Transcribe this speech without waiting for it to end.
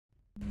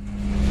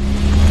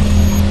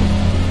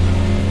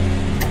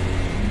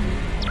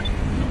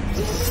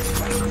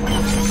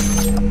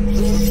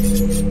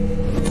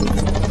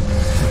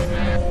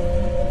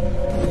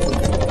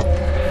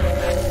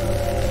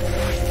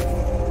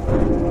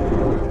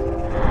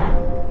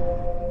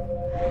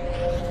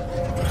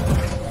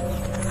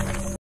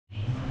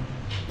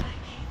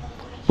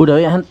Pura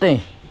vida,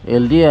 gente,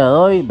 el día de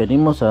hoy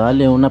venimos a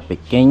darle una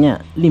pequeña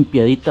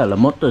limpiadita a la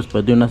moto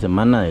después de una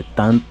semana de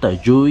tanta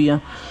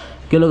lluvia.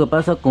 ¿Qué es lo que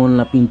pasa con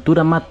la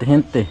pintura mate,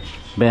 gente?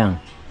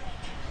 Vean.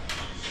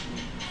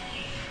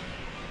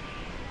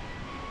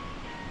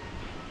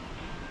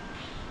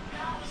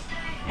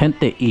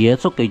 Gente, y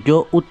eso que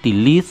yo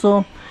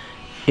utilizo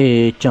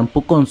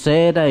champú con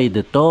cera y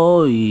de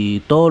todo,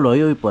 y todo lo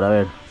hay y por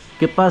haber.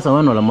 ¿Qué pasa?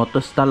 Bueno, la moto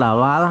está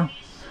lavada,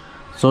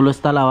 solo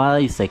está lavada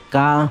y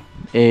secada.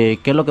 ¿Qué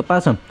es lo que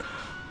pasa?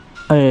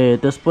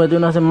 Después de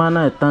una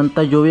semana de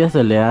tanta lluvia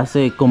se le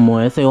hace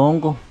como ese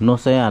hongo, no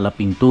sé, a la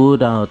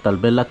pintura, o tal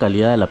vez la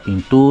calidad de la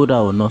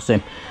pintura, o no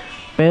sé.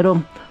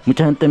 Pero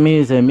mucha gente me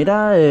dice: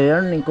 mira,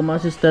 Ernie, ¿cómo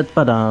hace usted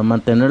para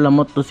mantener la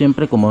moto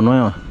siempre como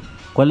nueva?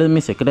 ¿Cuál es mi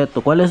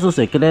secreto? ¿Cuál es su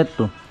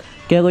secreto?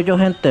 ¿Qué hago yo,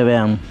 gente?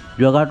 Vean,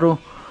 yo agarro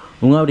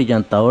un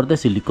abrillantador de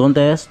silicón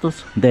de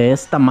estos, de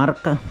esta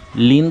marca,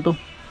 lindo,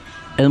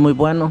 es muy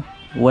bueno,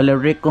 huele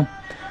rico.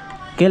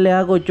 ¿Qué le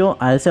hago yo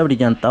a ese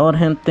abrillantador,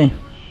 gente?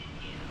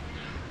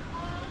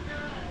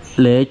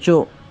 Le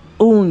echo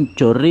un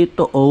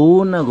chorrito o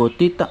una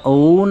gotita o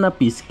una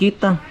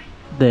pizquita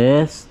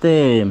de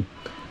este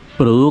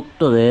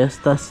producto de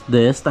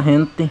esta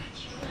gente.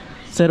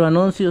 Cero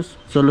anuncios,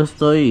 solo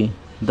estoy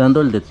dando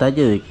el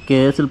detalle de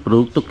qué es el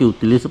producto que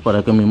utilizo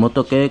para que mi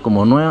moto quede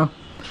como nueva.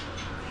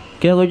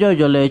 ¿Qué hago yo?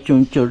 Yo le echo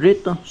un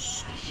chorrito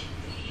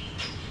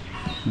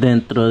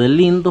dentro del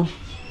lindo,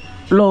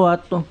 lo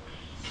bato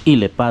y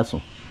le paso.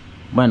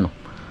 Bueno,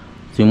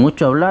 sin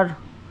mucho hablar,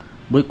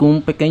 voy con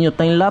un pequeño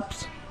time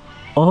lapse.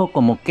 Ojo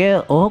como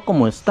queda, ojo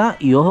como está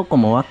y ojo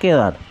como va a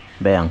quedar.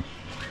 Vean.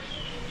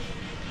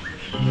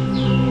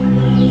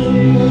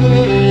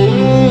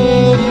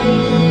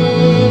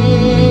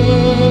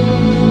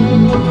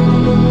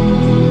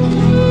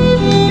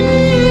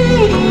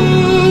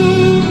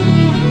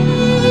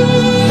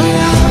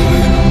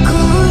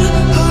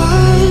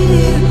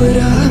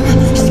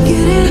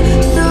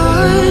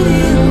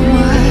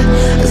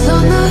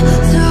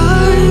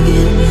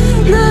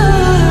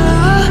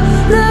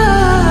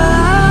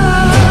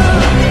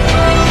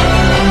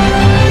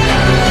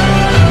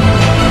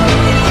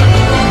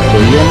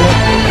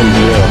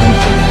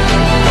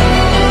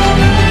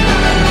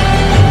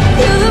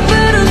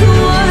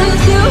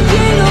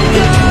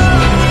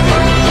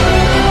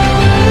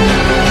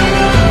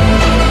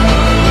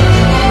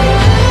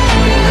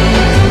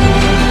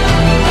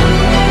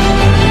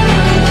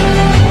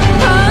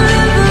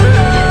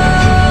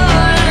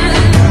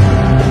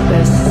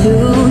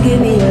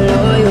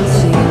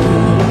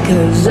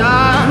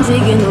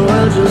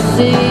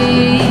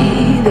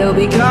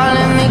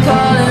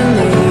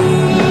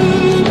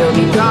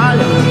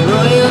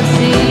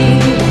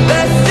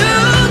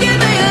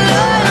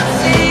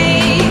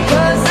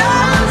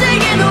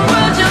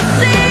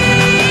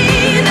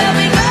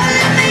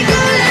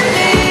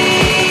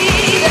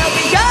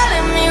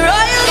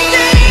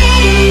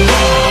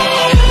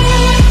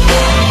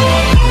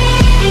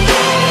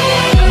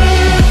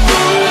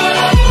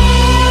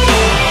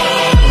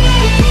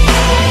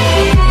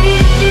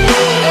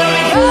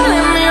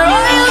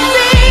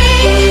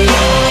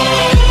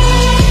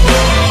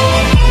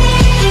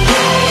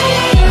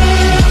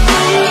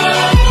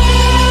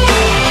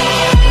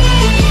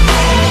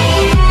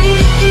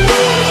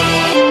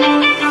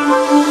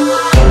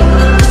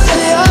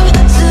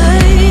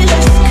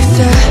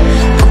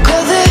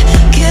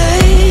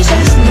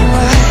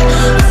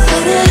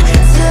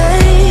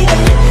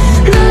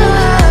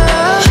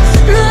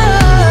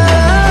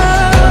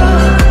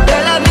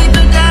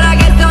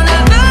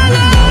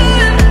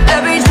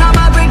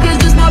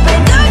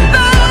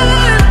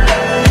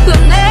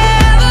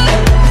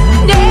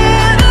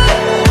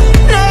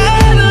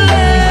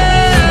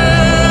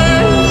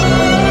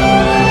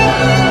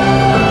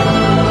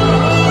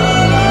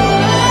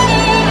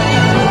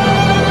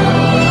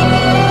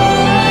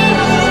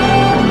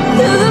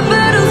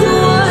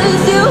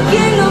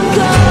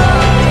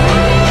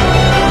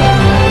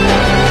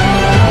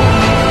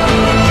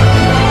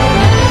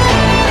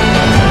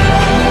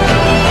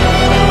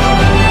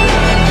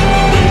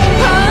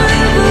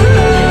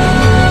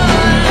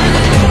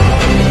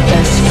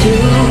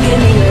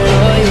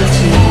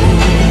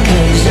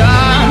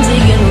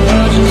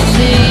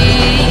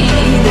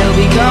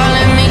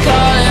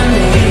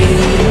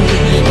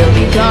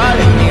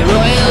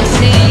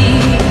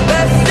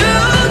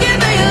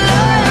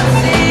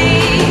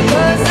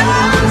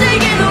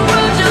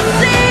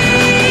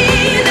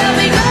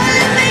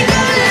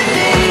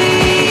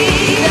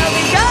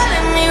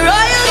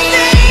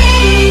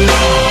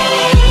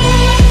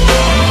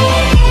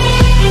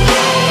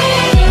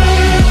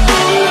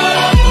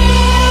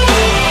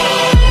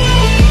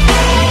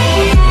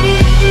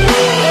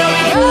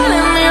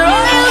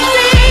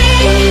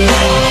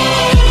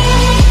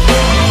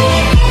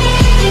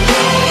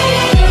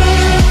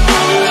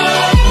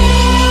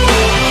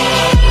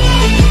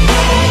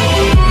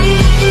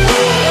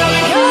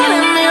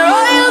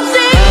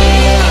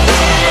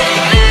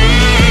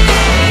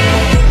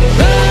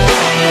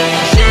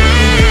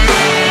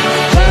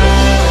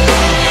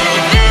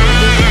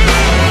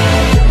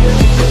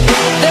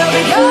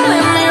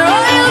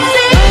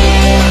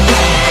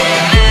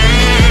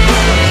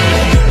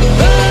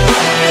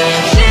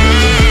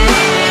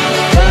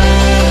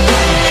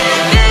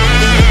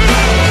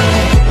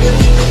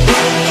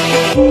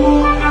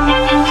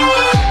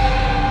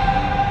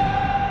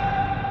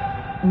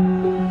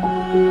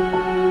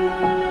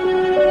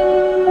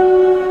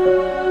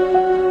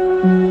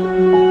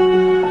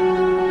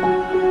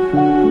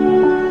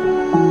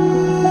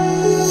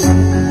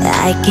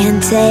 I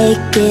can't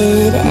take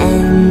it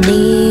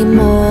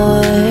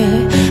anymore.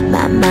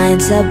 My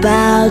mind's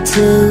about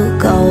to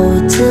go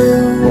to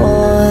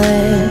war.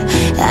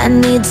 I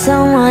need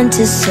someone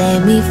to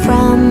save me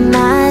from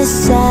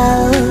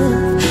myself,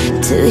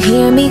 to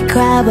hear me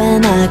cry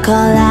when I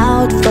call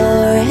out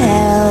for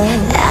help.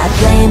 I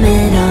blame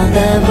it on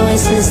the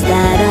voices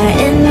that are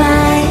in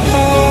my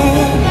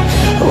head,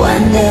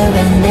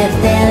 wondering if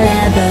they'll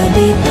ever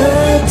be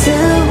put to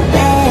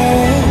bed.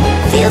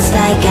 Feels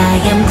like I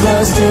am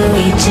close to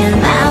reaching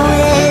my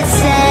wit's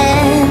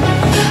end,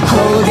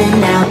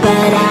 holding out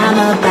but I'm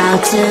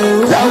about to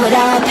blow it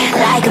up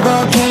like a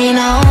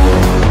volcano.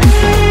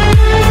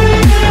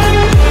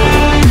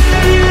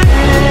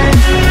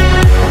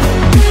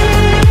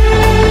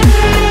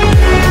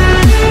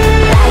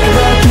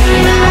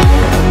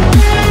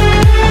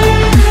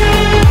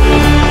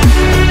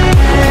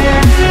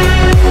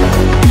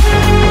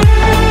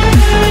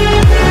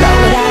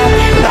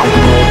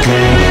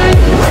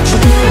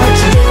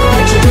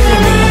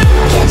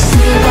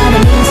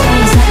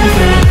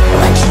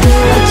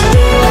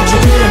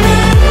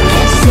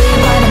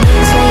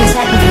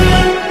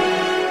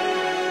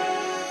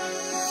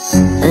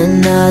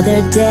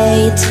 Another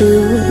day to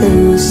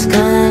lose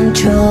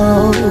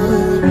control.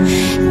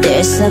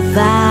 There's a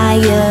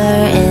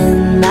fire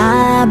in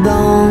my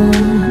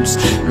bones.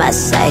 My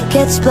sight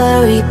gets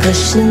blurry,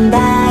 pushing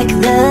back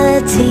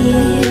the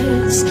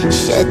tears.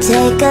 Should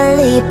take a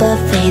leap of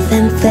faith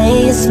and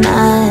face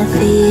my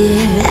fear.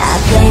 I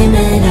blame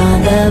it on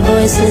the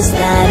voices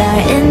that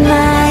are in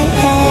my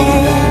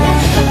head,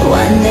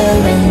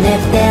 wondering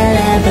if they'll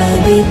ever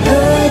be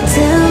put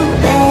to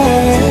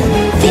bed.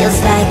 Feels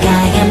like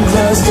I am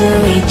close to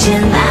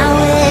reaching my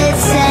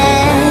wit's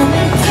end,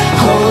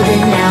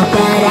 holding out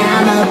but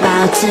I'm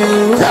about to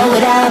blow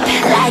it up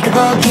like a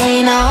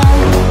volcano.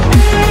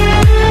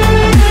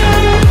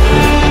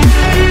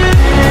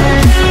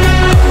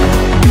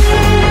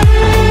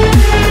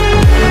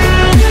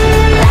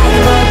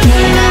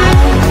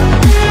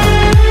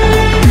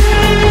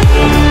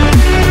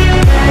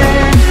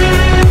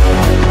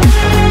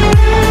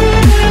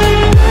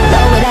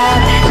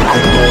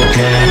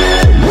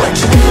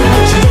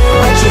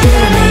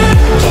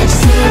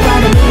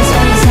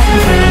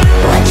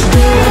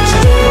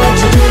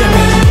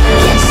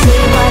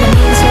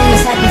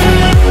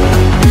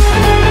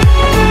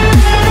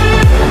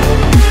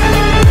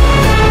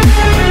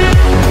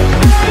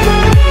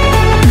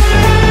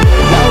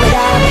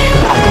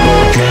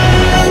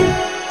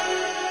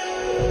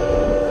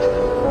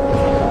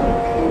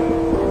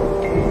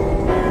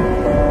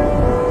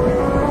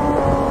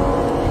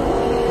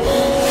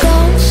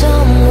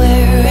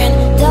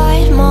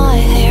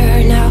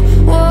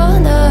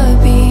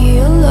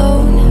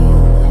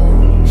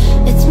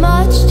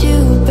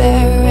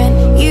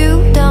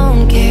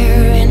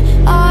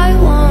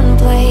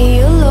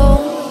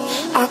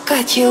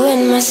 You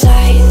in my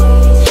sight,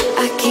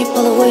 I keep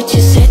all the words you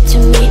said to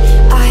me.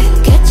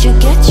 I'll get you,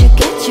 get you,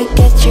 get you,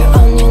 get you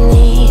on your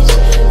knees.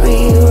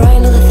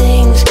 Rewrite all the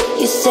things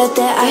you said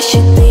that I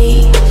should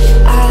be.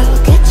 I'll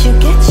get you,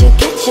 get you,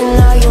 get you,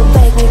 now you'll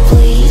beg me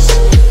please.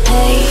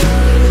 Hey,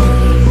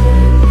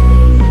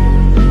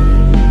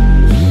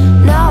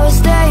 now I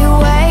stay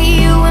away,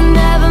 you were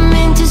never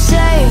meant to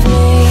save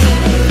me.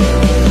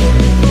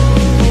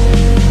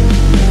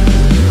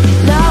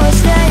 Now I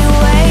stay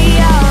away,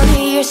 I'll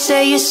hear you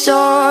say you're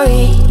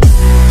sorry.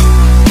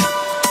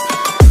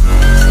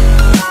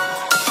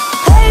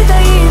 Hate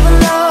I even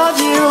loved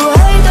you,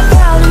 hate I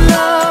fell in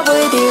love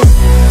with you.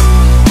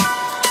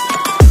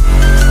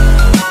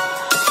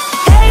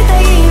 Hate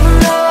I even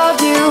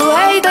loved you,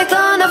 hate I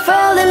kinda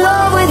fell in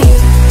love with you.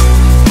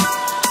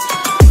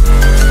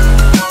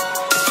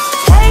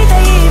 Hate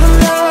I even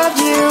loved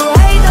you,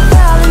 hate I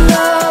fell in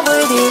love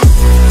with you.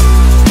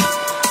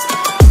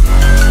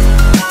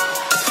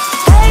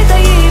 Hate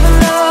I even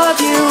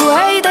loved you,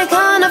 hate I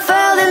kinda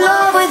fell in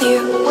love with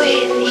you.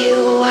 With you,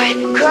 I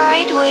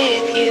cried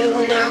with you,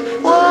 now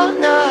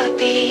wanna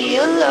be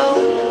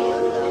alone.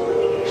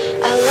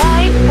 I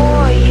lied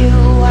for you,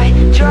 I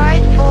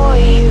tried for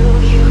you,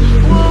 you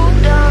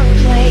wouldn't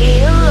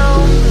play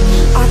alone.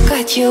 I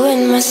got you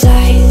in my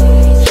sight,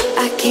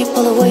 I keep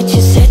all the words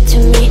you said to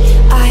me.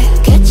 I'll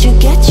get you,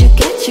 get you,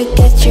 get you,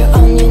 get you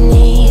on your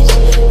knees.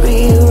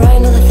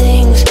 Rewrite all the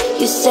things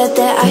you said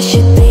that I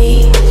should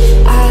be.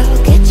 I'll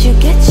get you,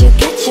 get you,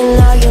 get you,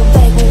 now you'll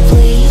beg me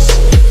please.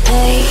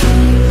 Hey,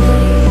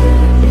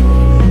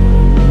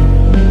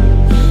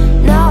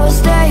 now I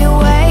stay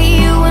away,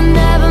 you were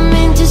never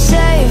meant to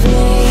save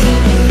me.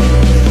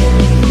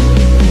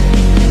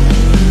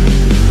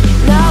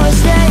 Now I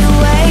stay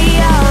away,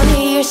 I'll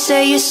hear you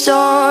say you're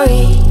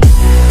sorry.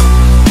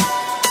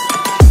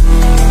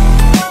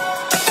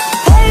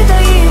 Hate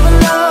I even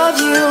loved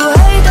you,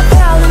 hate I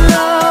fell in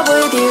love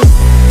with you.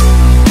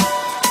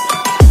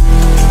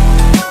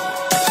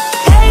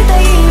 Hate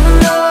I even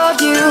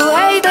loved you,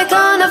 hate I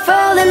kinda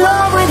fell in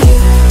love with you.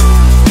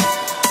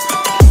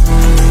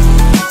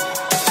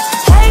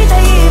 Hate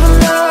I even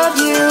loved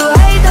you,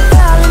 hate I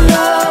fell in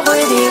love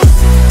with you.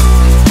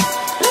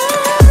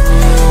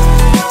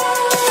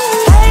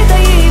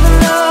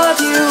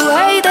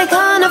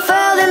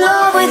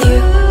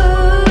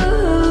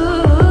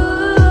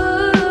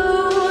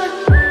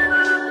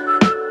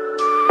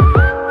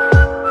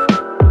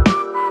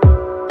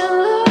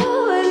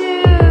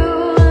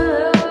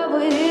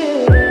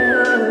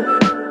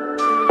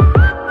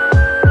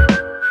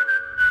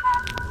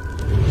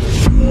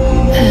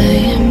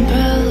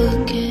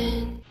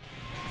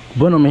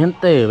 Bueno, mi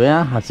gente,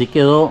 vea, así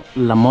quedó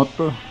la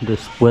moto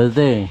después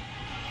de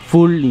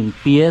full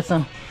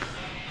limpieza,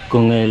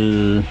 con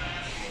el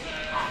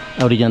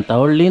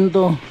abrillantador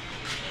lindo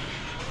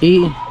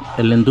y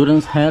el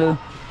Endurance Hell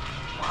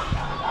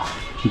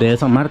de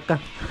esa marca.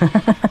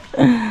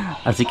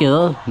 Así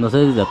quedó. No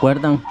sé si se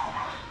acuerdan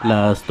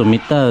las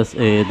tomitas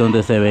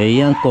donde se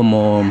veían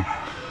como,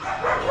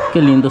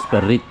 qué lindos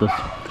perritos,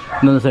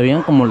 donde se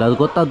veían como las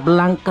gotas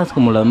blancas,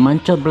 como las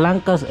manchas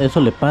blancas.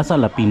 Eso le pasa a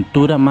la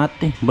pintura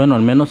mate. Bueno,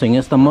 al menos en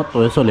esta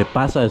moto eso le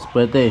pasa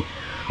después de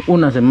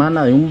una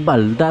semana de un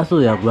baldazo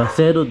de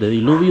aguaceros, de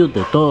diluvios,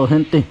 de todo,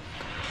 gente.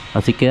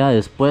 Así queda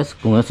después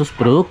con estos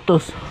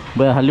productos.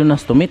 Voy a dejarle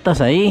unas tomitas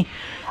ahí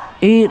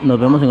y nos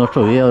vemos en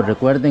otro video.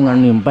 Recuerden,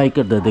 Arning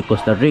Biker desde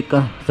Costa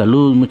Rica.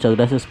 Saludos, muchas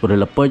gracias por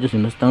el apoyo. Si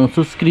no están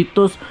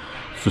suscritos,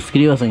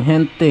 suscríbanse,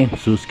 gente,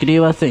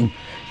 suscríbanse,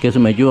 que eso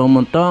me ayuda un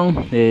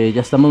montón.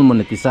 Ya estamos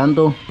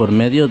monetizando por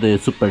medio de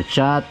super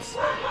chats,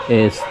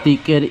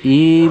 sticker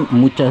y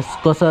muchas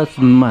cosas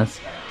más.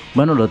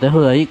 Bueno, los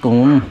dejo de ahí con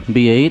un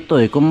videito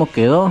de cómo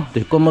quedó,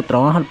 de cómo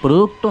trabaja el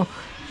producto,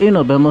 y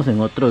nos vemos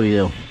en otro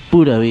video.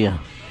 Pura vida.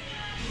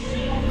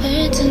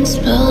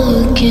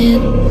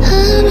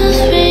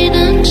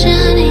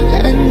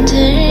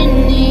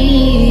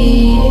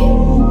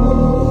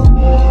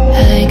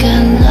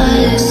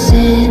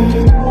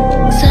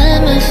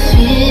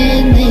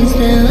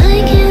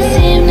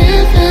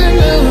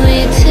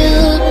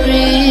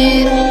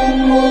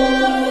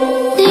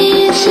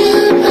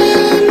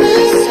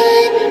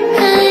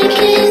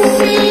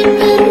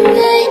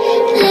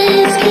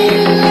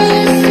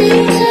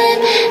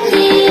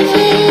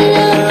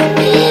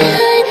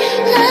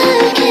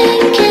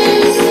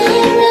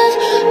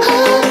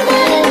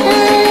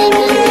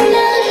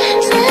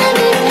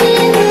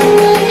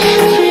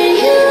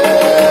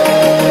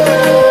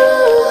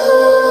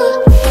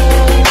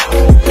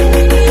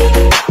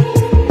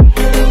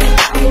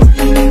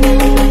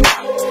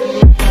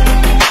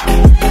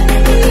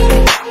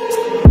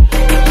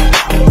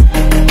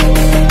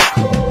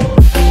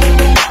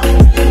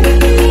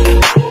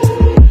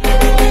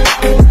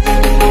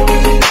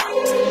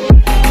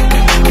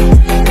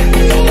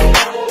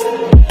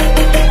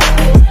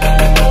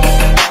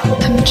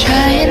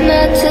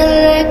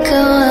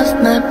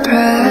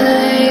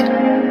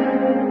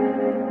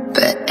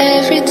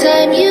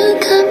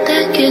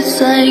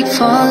 It's like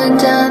falling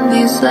down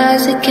these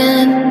lies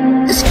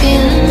again. This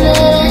feeling that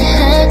I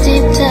have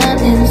deep down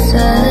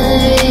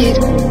inside,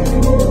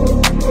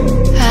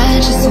 I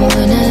just want